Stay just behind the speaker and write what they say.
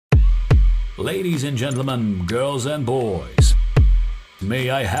Ladies and gentlemen, girls and boys, may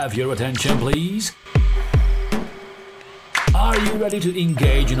I have your attention, please? Are you ready to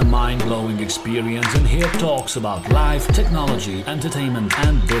engage in a mind-blowing experience and hear talks about life, technology, entertainment,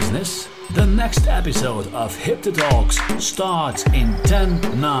 and business? The next episode of Hip to Talks starts in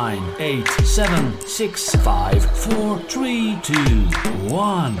 10, 9, 8, 7, 6, 5, 4, 3, 2,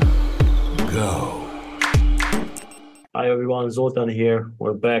 1, go. Hi everyone, Zoltan here.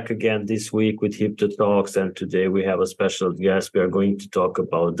 We're back again this week with Hip to Talks, and today we have a special guest. We are going to talk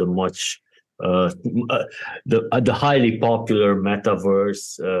about the highly popular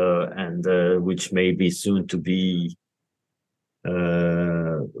Metaverse, and which may be soon to be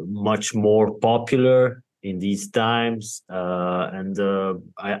much more popular in these times. I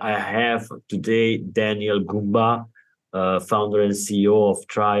have today Daniel Gumba, founder and CEO of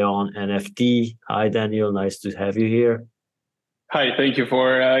Tryon NFT. Hi, Daniel. Nice to have you here. Hi, thank you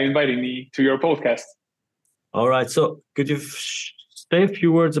for inviting me to your podcast. All right. So could you say a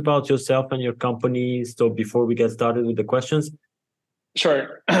few words about yourself and your company so before we get started with the questions?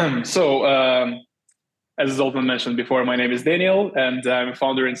 Sure. As Zoltan mentioned before, my name is Daniel, and I'm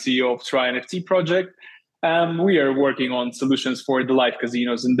founder and CEO of Tryon NFT project. We are working on solutions for the live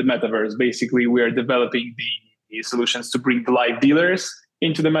casinos in the Metaverse. Basically, we are developing the solutions to bring the live dealers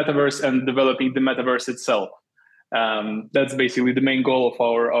into the Metaverse and developing the Metaverse itself. That's basically the main goal of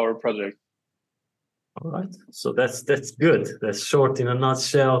our project. All right. So that's good. That's short in a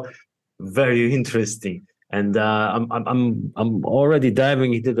nutshell. Very interesting. And I'm already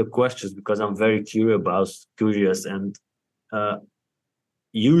diving into the questions because I'm very curious. And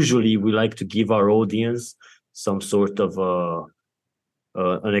usually we like to give our audience some sort of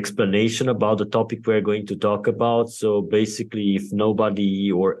an explanation about the topic we're going to talk about. So basically, if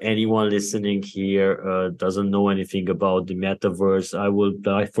nobody or anyone listening here doesn't know anything about the Metaverse,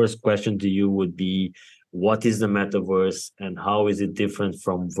 my first question to you would be, what is the Metaverse and how is it different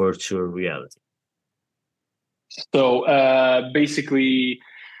from virtual reality? So basically,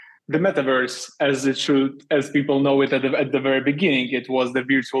 the Metaverse, as people know it at the very beginning, it was the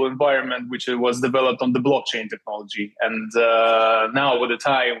virtual environment which was developed on the blockchain technology. And now, with the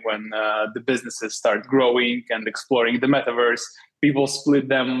time when the businesses start growing and exploring the Metaverse, people split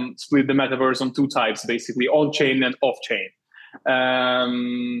the Metaverse on two types, basically on-chain and off-chain.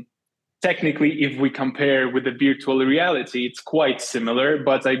 Technically, if we compare with the virtual reality, it's quite similar.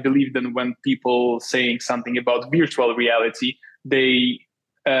 But I believe that when people saying something about virtual reality, they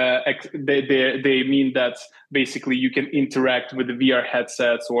mean that basically you can interact with the VR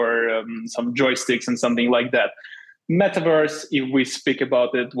headsets or some joysticks and something like that. Metaverse, if we speak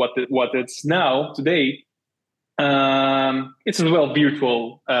about it, what it's now today, it's as well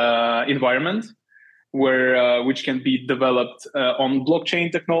virtual environment where which can be developed on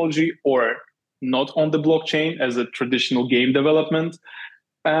blockchain technology or not on the blockchain as a traditional game development.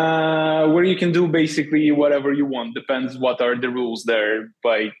 Where you can do basically whatever you want. Depends what are the rules there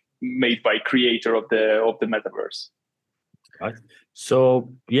made by creator of the Metaverse. Right.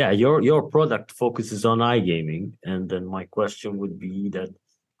 So yeah, your product focuses on iGaming, and then my question would be that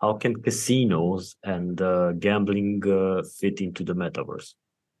how can casinos and gambling fit into the Metaverse?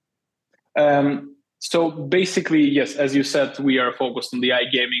 So basically, yes, as you said, we are focused on the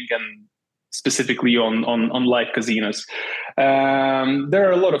iGaming and specifically on live casinos. There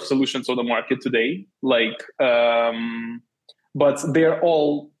are a lot of solutions on the market today, but they're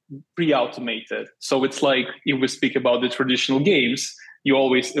all pre-automated. So it's like if we speak about the traditional games, you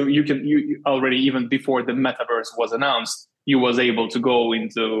already even before the Metaverse was announced, you was able to go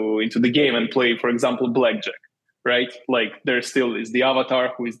into the game and play, for example, blackjack, right? Like there still is the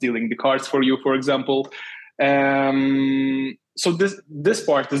avatar who is dealing the cards for you, for example. So this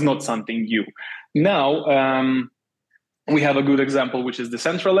part is not something new. Now we have a good example, which is the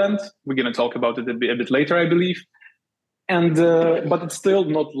Decentraland. We're going to talk about it a bit later, I believe. And but it's still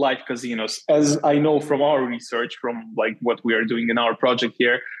not live casinos, as I know from our research, from like what we are doing in our project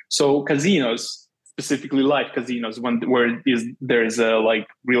here. So casinos, specifically live casinos, there is a like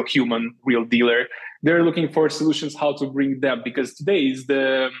real human, real dealer, they're looking for solutions how to bring them, because today is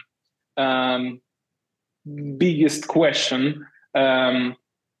the biggest question.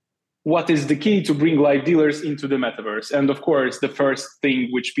 What is the key to bring live dealers into the Metaverse? And of course, the first thing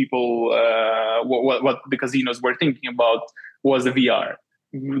which people, what the casinos were thinking about was the VR,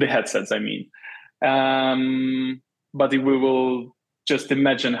 the headsets, I mean. But if we will just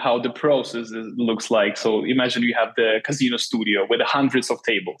imagine how the process looks like. So imagine you have the casino studio with hundreds of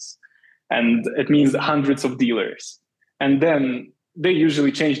tables, and it means hundreds of dealers. And then they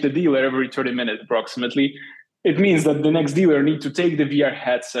usually change the dealer every 30 minutes approximately. it means that the next dealer need to take the VR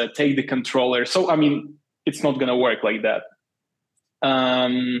headset, take the controller. So, I mean, it's not going to work like that.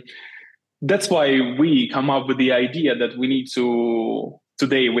 That's why we come up with the idea that we need to,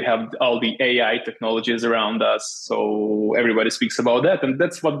 today we have all the AI technologies around us. So everybody speaks about that. And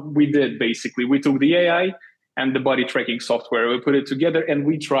that's what we did, basically. We took the AI and the body tracking software, we put it together, and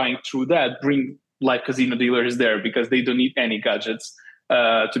we trying through that bring live casino dealers there because they don't need any gadgets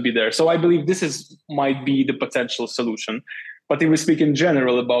to be there. So I believe this might be the potential solution. But if we speak in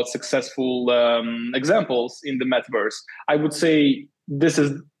general about successful examples in the metaverse, I would say this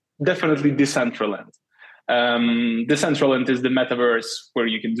is definitely Decentraland. Decentraland is the metaverse where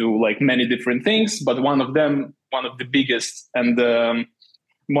you can do like many different things, but one of the biggest and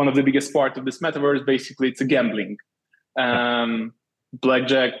one of the biggest part of this metaverse, basically, it's a gambling,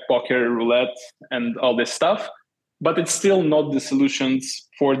 blackjack, poker, roulette, and all this stuff. But it's still not the solutions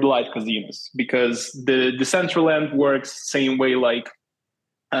for the live casinos because the Decentraland works same way like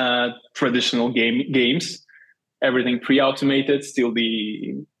traditional games. Everything pre-automated, still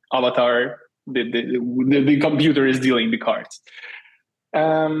the avatar, the computer is dealing the cards.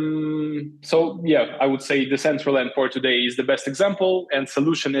 So yeah, I would say Decentraland for today is the best example, and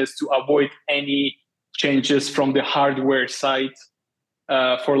solution is to avoid any changes from the hardware side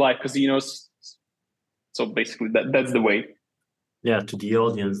for live casinos. So basically that's the way. Yeah, to the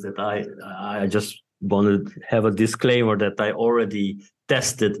audience, that I just want to have a disclaimer that I already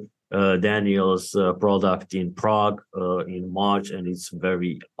tested Daniel's product in Prague in March, and it's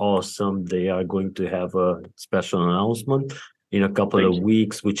very awesome. They are going to have a special announcement in a couple of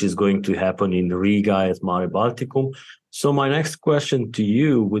weeks, which is going to happen in Riga at Mare Balticum. So my next question to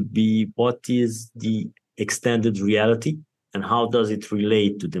you would be, what is the extended reality and how does it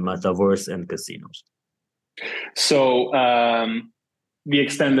relate to the metaverse and casinos? So the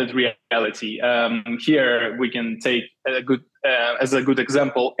extended reality, here we can take as a good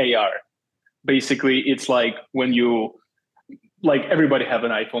example, AR. Basically, it's like when like everybody have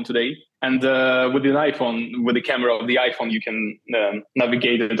an iPhone today, and with an iPhone, with the camera of the iPhone, you can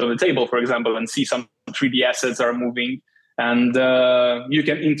navigate it on the table, for example, and see some 3D assets are moving, and you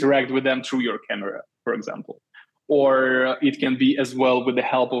can interact with them through your camera, for example. Or it can be as well with the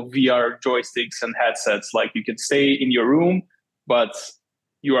help of VR joysticks and headsets, like you can stay in your room, but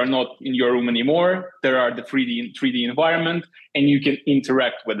you are not in your room anymore. There are the 3D environment, and you can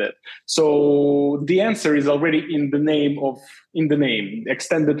interact with it. So the answer is already in the name,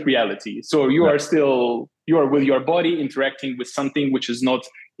 extended reality. So you are with your body interacting with something which is not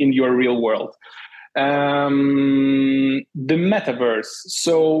in your real world. The metaverse.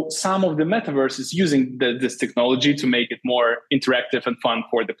 So some of the metaverse is using this technology to make it more interactive and fun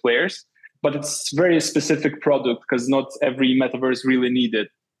for the players. But it's very specific product because not every metaverse really need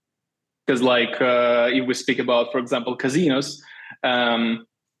it. Because like if we speak about, for example, casinos,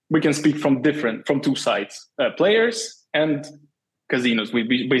 we can speak from two sides, players and casinos.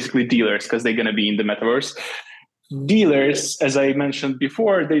 We basically dealers because they're going to be in the metaverse. Dealers, as I mentioned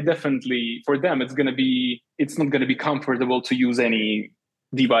before, they definitely, for them, it's not going to be comfortable to use any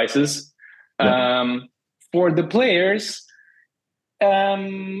devices. Yeah. For the players,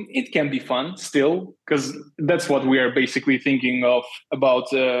 it can be fun still, because that's what we are basically thinking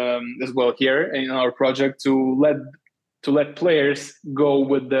about as well here in our project, to let players go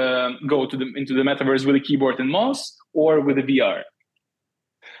into the metaverse with a keyboard and mouse or with a VR.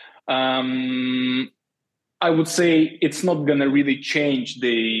 I would say it's not going to really change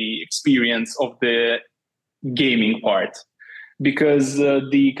the experience of the gaming part, because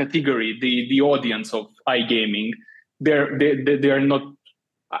the category, the audience of iGaming, they're not.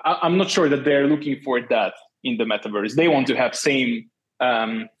 I'm not sure that they're looking for that in the metaverse. They want to have same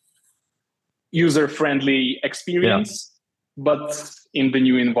user-friendly experience, but in the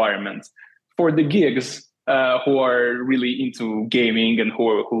new environment. For the gigs who are really into gaming and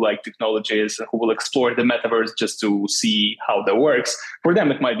who like technologies and who will explore the metaverse just to see how that works, for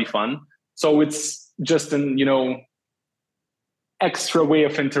them it might be fun. So it's just an extra way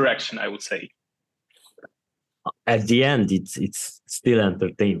of interaction, I would say. At the end, it's still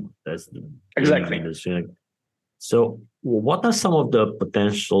entertainment. That's exactly. So what are some of the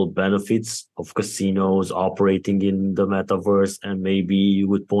potential benefits of casinos operating in the metaverse? And maybe you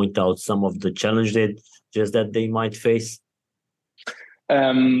would point out some of the challenges that they might face?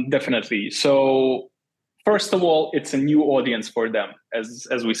 Definitely. So first of all, it's a new audience for them,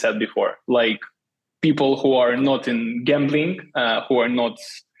 as we said before, like people who are not in gambling, who are not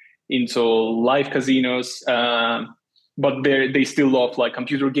into live casinos, but they still love like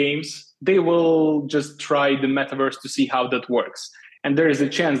computer games. They will just try the metaverse to see how that works. and there is a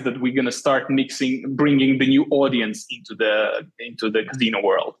chance that we're going to start bringing the new audience into the casino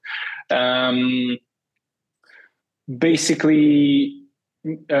world. Basically,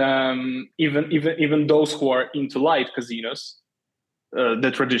 even those who are into live casinos,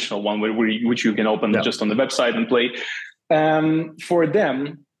 the traditional one which you can open just on the website and play, for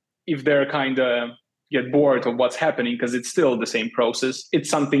them, if they're kind of get bored of what's happening, because it's still the same process, it's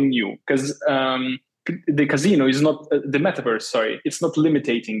something new, because the casino is not the metaverse, sorry, it's not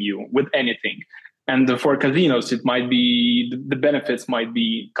limiting you with anything. And for casinos, it might be the benefits might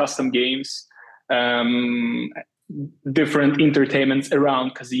be custom games, different entertainments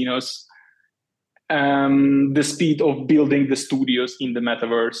around casinos, the speed of building the studios in the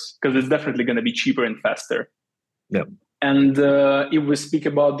metaverse, because it's definitely going to be cheaper and faster. Yeah. And if we speak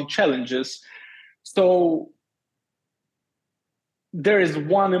about the challenges, so there is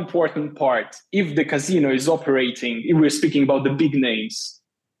one important part. If the casino is operating, if we're speaking about the big names,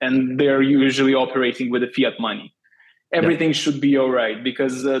 and they're usually operating with the fiat money, everything should be all right,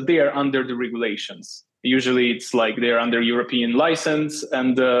 because they are under the regulations. Usually it's like they're under European license,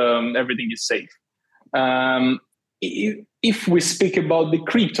 and everything is safe. If we speak about the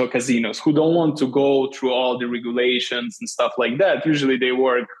crypto casinos who don't want to go through all the regulations and stuff like that, usually they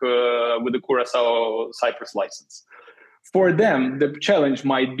work with the Curacao Cyprus license. For them, the challenge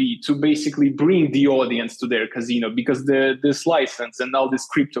might be to basically bring the audience to their casino, because this license and all these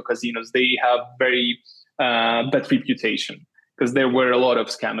crypto casinos, they have very bad reputation, because there were a lot of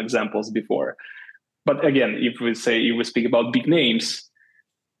scam examples before. But again, if we speak about big names,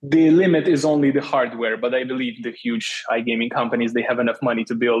 the limit is only the hardware. But I believe the huge iGaming companies, they have enough money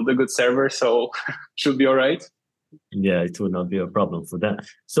to build a good server, so should be all right. Yeah, it would not be a problem for that.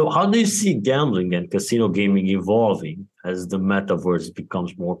 So how do you see gambling and casino gaming evolving as the metaverse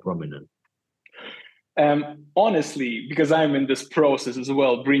becomes more prominent? Honestly, because I'm in this process as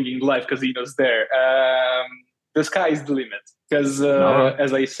well, bringing live casinos there, the sky is the limit. Because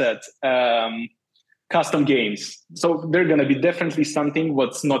as I said, custom games. So they're going to be definitely something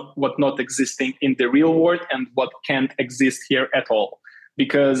what not existing in the real world and what can't exist here at all,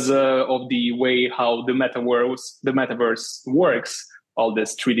 because of the way how the metaverse works, all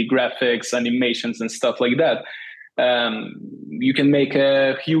this 3D graphics, animations, and stuff like that. You can make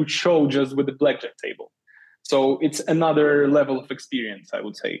a huge show just with the blackjack table. So it's another level of experience, I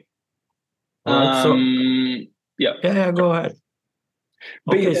would say. Yeah, go ahead.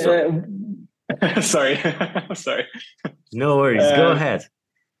 Okay, sorry. No worries. Go ahead.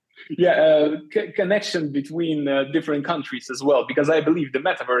 Connection between different countries as well, because I believe the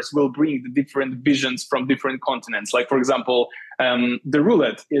metaverse will bring the different visions from different continents. Like, for example, the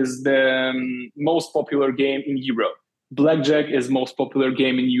roulette is the most popular game in Europe. Blackjack is most popular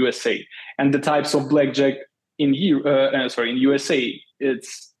game in USA, and the types of blackjack in USA,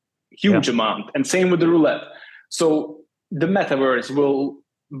 it's huge amount, and same with the roulette. So the metaverse will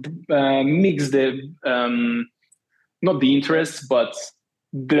mix the not the interests, but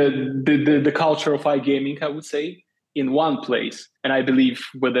the culture of iGaming, I would say, in one place. And I believe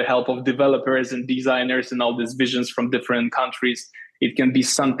with the help of developers and designers and all these visions from different countries, it can be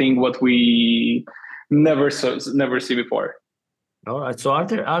something what we never see before. All right. So are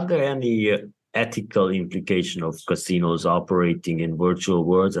there any ethical implication of casinos operating in virtual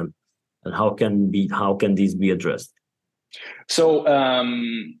worlds, and how can these be addressed? So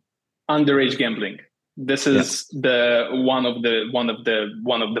underage gambling. This is the one of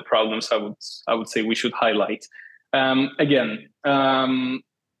the problems I would say we should highlight. Again,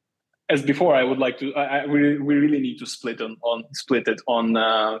 as before, I would like to. We really need to split it on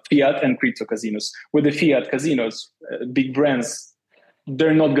fiat and crypto casinos. With the fiat casinos, big brands, there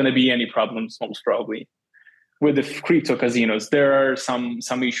are not going to be any problems, most probably. With the crypto casinos, there are some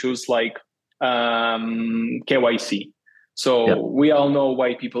issues like KYC. So we all know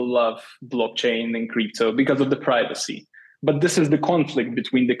why people love blockchain and crypto, because of the privacy. But this is the conflict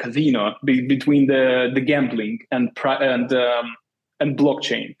between the casino, between the gambling and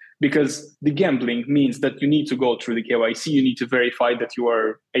blockchain, because the gambling means that you need to go through the KYC, you need to verify that you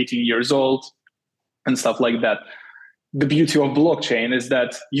are 18 years old and stuff like that. The beauty of blockchain is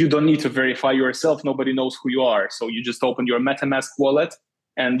that you don't need to verify yourself. Nobody knows who you are. So you just open your MetaMask wallet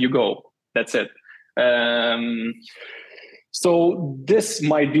and you go. That's it. So this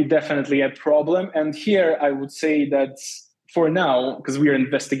might be definitely a problem. And here I would say that for now, because we are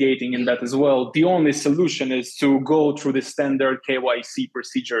investigating in that as well, the only solution is to go through the standard KYC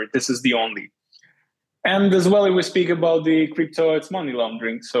procedure. This is the only. And as well, if we speak about the crypto, it's money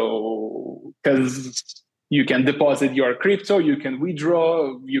laundering. So because you can deposit your crypto, you can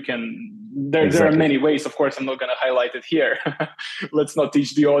withdraw, you can There are many ways. Of course, I'm not going to highlight it here. Let's not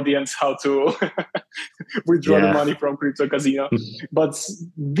teach the audience how to withdraw the money from crypto casino. But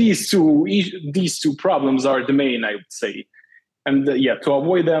these two problems are the main, I would say. And to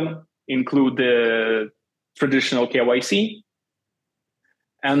avoid them, include the traditional KYC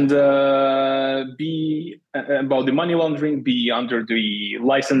and be about the money laundering, be under the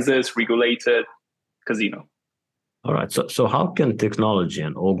licenses, regulated casino. All right. So how can technology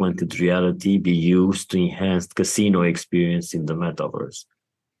and augmented reality be used to enhance casino experience in the metaverse?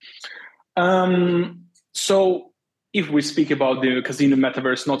 So if we speak about the casino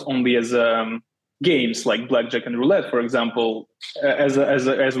metaverse, not only as games like blackjack and roulette, for example,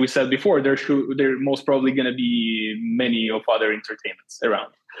 as we said before, there most probably going to be many of other entertainments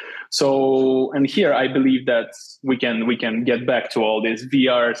around. So, and here I believe that we can get back to all this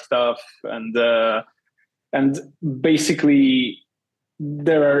VR stuff and basically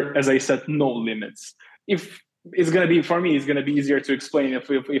there are, as I said, no limits. If it's going to be, for me, it's going to be easier to explain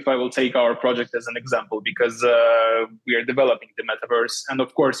if I will take our project as an example, because we are developing the metaverse, and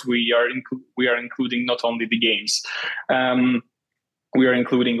of course we are including not only the games. We are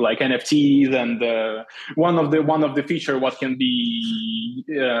including like NFTs, and one of the feature what can be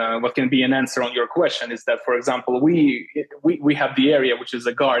an answer on your question is that, for example, we have the area which is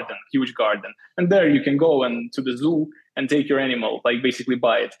a garden, huge garden, and there you can go and to the zoo and take your animal, like basically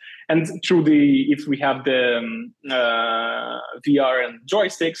buy it. And if we have the VR and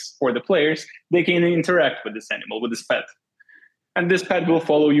joysticks for the players, they can interact with this animal, with this pet, and this pet will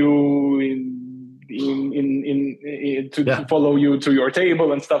follow you to follow you to your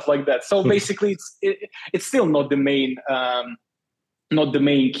table and stuff like that. So basically, it's still not the main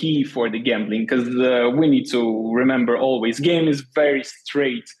key for the gambling, because we need to remember always, game is very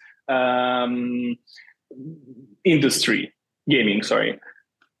straight industry. Gaming, sorry.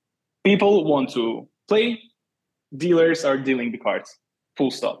 People want to play. Dealers are dealing the cards.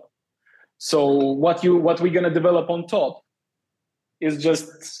 Full stop. So what we're gonna develop on top is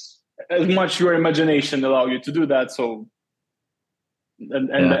just as much your imagination allow you to do that. So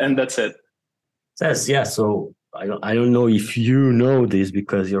and that's it. So I don't know if you know this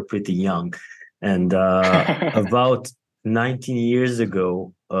because you're pretty young, and about 19 years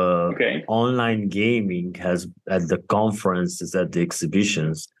ago, online gaming has, at the conferences, at the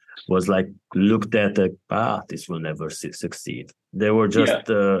exhibitions, was like looked at this will never succeed. There were just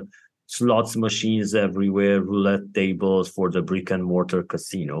slots machines everywhere, roulette tables for the brick and mortar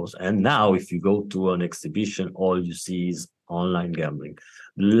casinos. And now if you go to an exhibition, all you see is online gambling,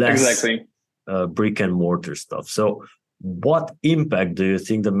 less brick and mortar stuff. So what impact do you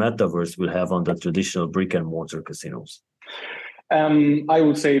think the metaverse will have on the traditional brick and mortar casinos? I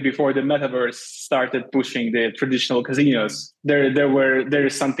would say before the metaverse started pushing the traditional casinos, there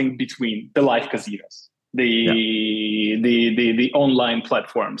is something between the live casinos, the online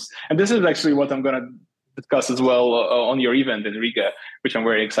platforms. And this is actually what I'm going to discuss as well on your event in Riga, which I'm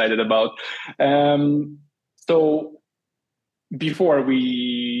very excited about. So before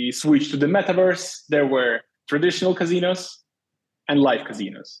we switched to the metaverse, there were traditional casinos and live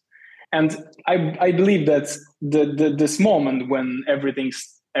casinos. And I believe that this moment when every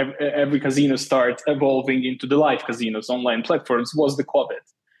casino starts evolving into the live casinos, online platforms, was the COVID,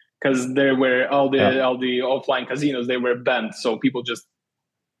 because there were all the offline casinos, they were banned, so people just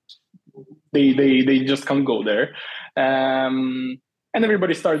they just can't go there, and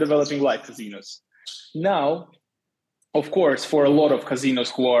everybody started developing live casinos. Now, of course, for a lot of casinos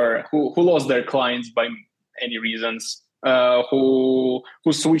who lost their clients by any reasons, who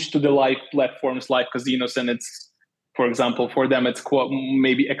switch to the live platforms, live casinos, and it's, for example, for them it's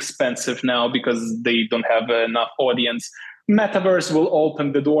maybe expensive now because they don't have enough audience. Metaverse will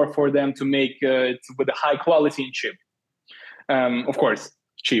open the door for them to make it with a high quality and cheap. Of course,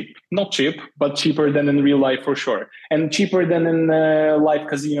 cheap, not cheap, but cheaper than in real life for sure, and cheaper than in live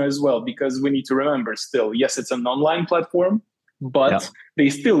casino as well, because we need to remember still, yes, it's an online platform, but they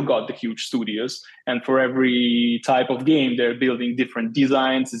still got the huge studios, and for every type of game they're building different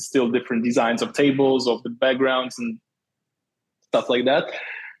designs. It's still different designs of tables, of the backgrounds and stuff like that.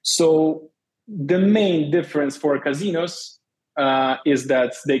 So the main difference for casinos is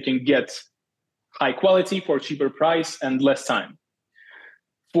that they can get high quality for cheaper price and less time.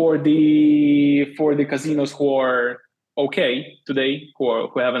 For the casinos who are okay today,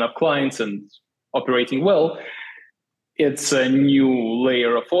 who have enough clients and operating well, it's a new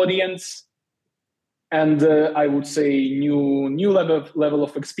layer of audience, and I would say new level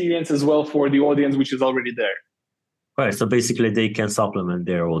of experience as well for the audience which is already there. Right. So basically, they can supplement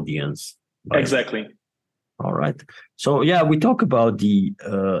their audience. Exactly. All right. So yeah, we talk about the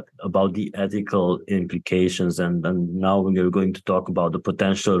ethical implications, and now we are going to talk about the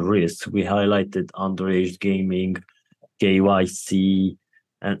potential risks. We highlighted underage gaming, KYC,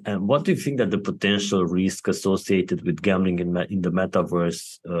 and what do you think that the potential risk associated with gambling in the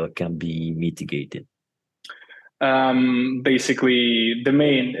metaverse can be mitigated? Basically, the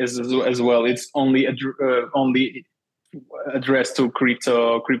main is as well. It's only addressed to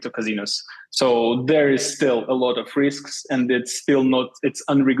crypto casinos. So there is still a lot of risks, and it's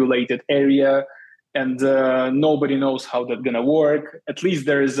unregulated area, and nobody knows how that's gonna work. At least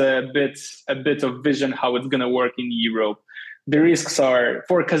there is a bit of vision how it's gonna work in Europe. The risks are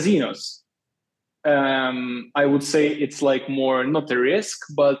for casinos. I would say it's like more not a risk,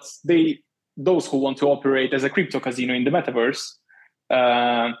 but those who want to operate as a crypto casino in the metaverse,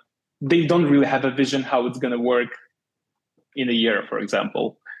 they don't really have a vision how it's gonna work in a year, for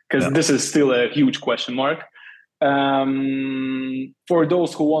example, because this is still a huge question mark. For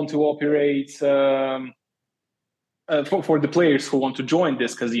those who want to operate, for the players who want to join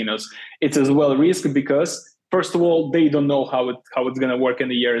these casinos, it's as well risk because first of all, they don't know how it's going to work in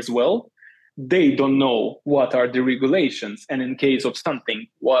a year as well. They don't know what are the regulations, and in case of something,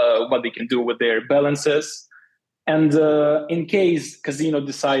 what they can do with their balances. And in case casino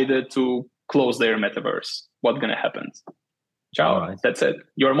decided to close their metaverse, what's going to happen? Ciao. Right. That's it.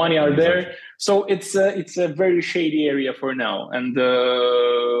 Your money are there. So it's a very shady area for now. And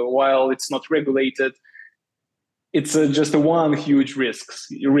while it's not regulated, it's just a one huge risk.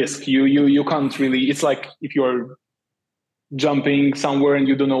 You can't really. It's like if you're jumping somewhere and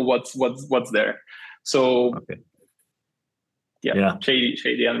you don't know what's there. So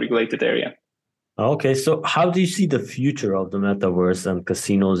shady, unregulated area. Okay, so how do you see the future of the metaverse and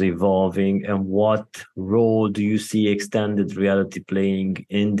casinos evolving, and what role do you see extended reality playing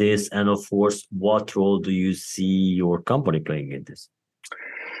in this? And of course, what role do you see your company playing in this?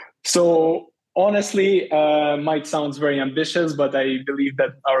 So honestly, might sound very ambitious, but I believe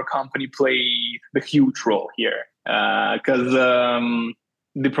that our company play the huge role here because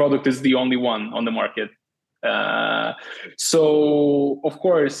the product is the only one on the market. So of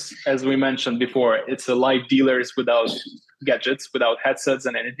course, as we mentioned before, it's a live dealers without gadgets, without headsets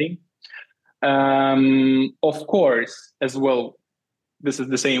and anything. Of course, as well, this is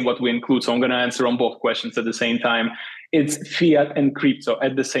the same what we include. So I'm going to answer on both questions at the same time. It's fiat and crypto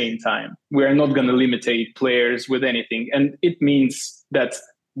at the same time. We are not going to limitate players with anything. And it means that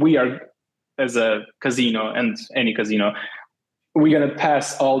we are, as a casino and any casino, we're going to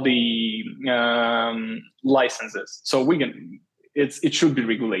pass all the licenses. So it should be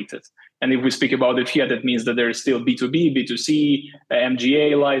regulated. And if we speak about the fiat, that means that there is still B2B, B2C,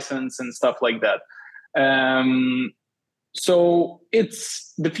 MGA license and stuff like that. So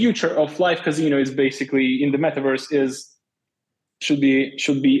it's the future of live casino is basically in the metaverse should be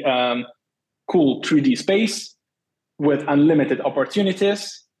cool 3D space with unlimited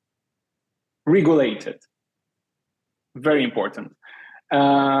opportunities, regulated. Very important.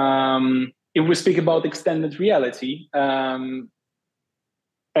 If we speak about extended reality,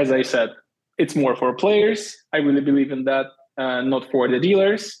 as I said, it's more for players. I really believe in that, not for the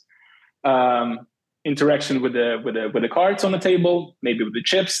dealers. Interaction with the cards on the table, maybe with the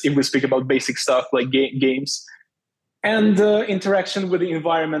chips. If we speak about basic stuff like games, and interaction with the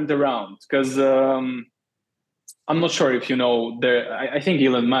environment around, because I'm not sure if you know. I think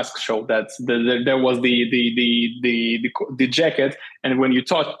Elon Musk showed that there was the jacket, and when you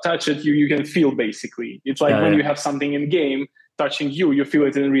touch it, you can feel basically. It's like when you have something in game touching you feel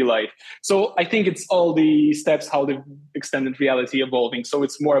it in real life. So I think it's all the steps how the extended reality evolving. So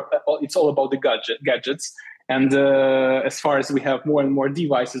it's all about the gadgets. And as far as we have more and more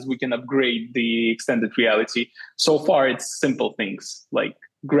devices, we can upgrade the extended reality. So far, it's simple things like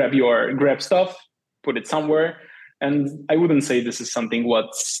grab stuff, put it somewhere. And I wouldn't say this is something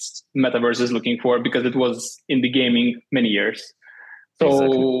what Metaverse is looking for, because it was in the gaming many years. So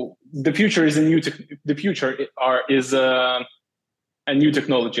exactly. The future is a new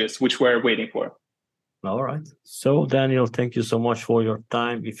technologies which we're waiting for. All right. So Daniel, thank you so much for your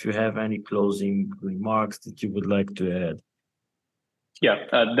time. If you have any closing remarks that you would like to add. Yeah,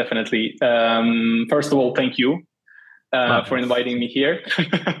 definitely. First of all, thank you for inviting me here.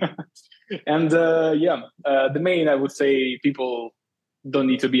 And the main, I would say, people don't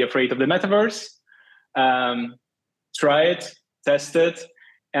need to be afraid of the metaverse. Try it, test it,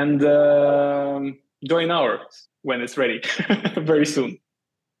 and join ours when it's ready very soon.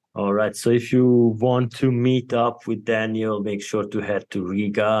 All right. So if you want to meet up with Daniel, make sure to head to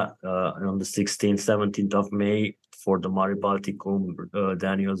Riga on the 16th, 17th of May for the Mari Balticum,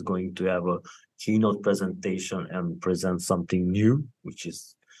 Daniel is going to have a keynote presentation and present something new, which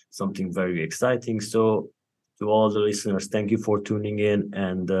is something very exciting. So to all the listeners, thank you for tuning in,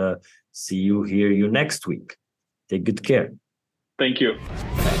 and see you, hear you next week. Take good care. Thank you.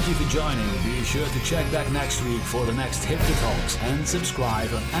 Thank you for joining. Be sure to check back next week for the next Hip to Talks and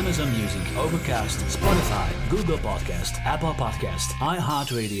subscribe on Amazon Music, Overcast, Spotify, Google Podcast, Apple Podcast,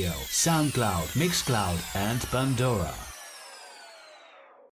 iHeartRadio, SoundCloud, Mixcloud, and Pandora.